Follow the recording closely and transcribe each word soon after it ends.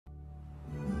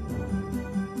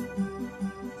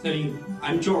Céline,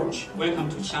 I'm George. Welcome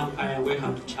to Shanghai and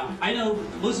welcome to China. I know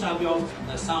most of your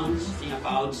songs sing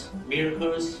about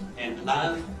miracles and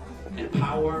love and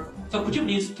power. So could you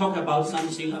please talk about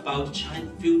something about China's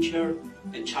future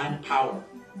and China's power,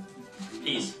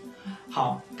 please?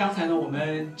 好，刚才呢，我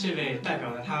们这位代表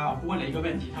呢，他问了一个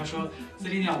问题，他说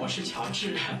：“Céline Dion，我是乔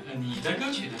治，你的歌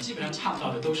曲呢，基本上唱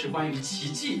到的都是关于奇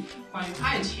迹、关于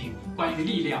爱情、关于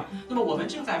力量。那么我们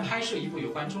正在拍摄一部有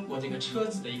关中国这个车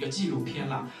子的一个纪录片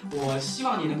了。我希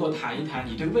望你能够谈一谈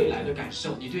你对未来的感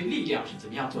受，你对力量是怎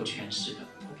么样做诠释的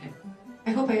 ？OK。”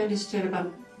 I hope I understood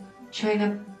about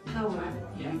China power.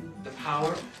 Yeah, the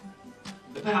power.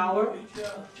 The power,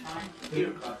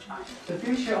 the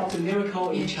future of the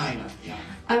miracle in China. Yeah.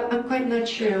 I'm quite not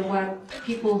sure what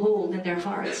people hold in their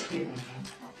hearts here.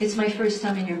 It's my first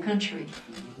time in your country.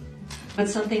 But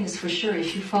something is for sure,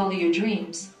 if you follow your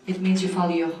dreams, it means you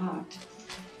follow your heart.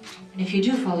 And if you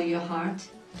do follow your heart,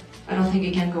 I don't think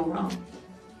you can go wrong.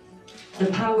 The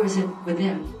power is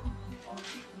within.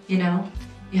 You know,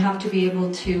 you have to be able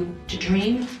to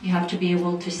dream, you have to be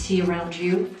able to see around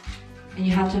you, and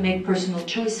you have to make personal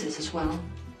choices as well.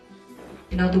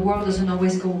 You know, the world doesn't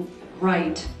always go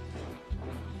right.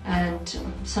 And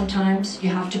sometimes you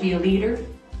have to be a leader.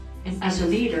 And as a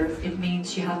leader, it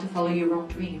means you have to follow your own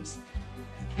dreams.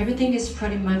 Everything is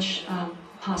pretty much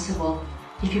possible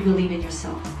if you believe in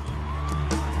yourself.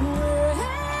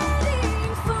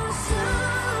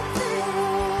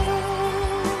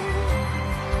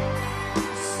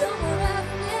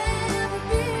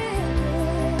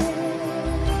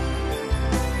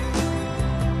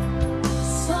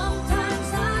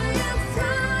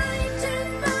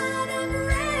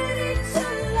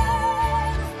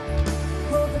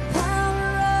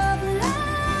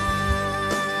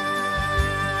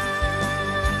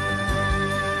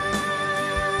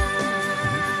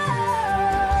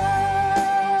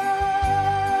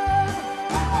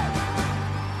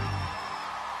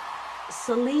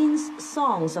 Celine's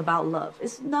songs about love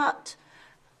is not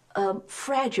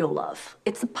fragile love.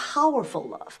 It's a powerful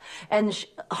love. And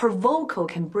her vocal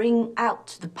can bring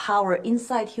out the power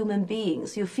inside human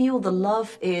beings. You feel the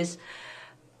love is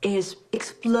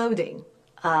exploding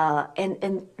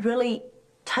and really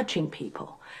touching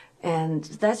people. And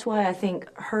that's why I think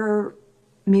her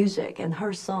music and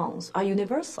her songs are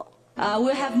universal.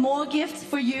 We'll have more gifts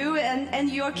for you and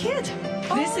your kid.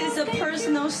 This is a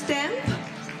personal stamp.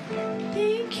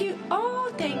 Thank you.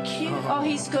 Oh, thank you. Oh,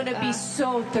 he's gonna be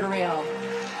so thrilled.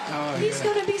 Oh, he's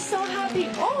gonna be so happy.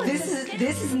 Oh,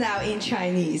 this is now in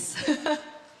Chinese.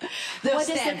 What does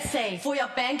it say? For your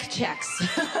bank checks.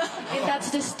 And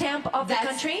that's the stamp of the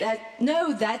country?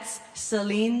 No, that's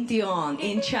Céline Dion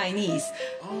in Chinese.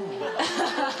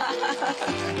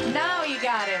 Now you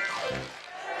got it.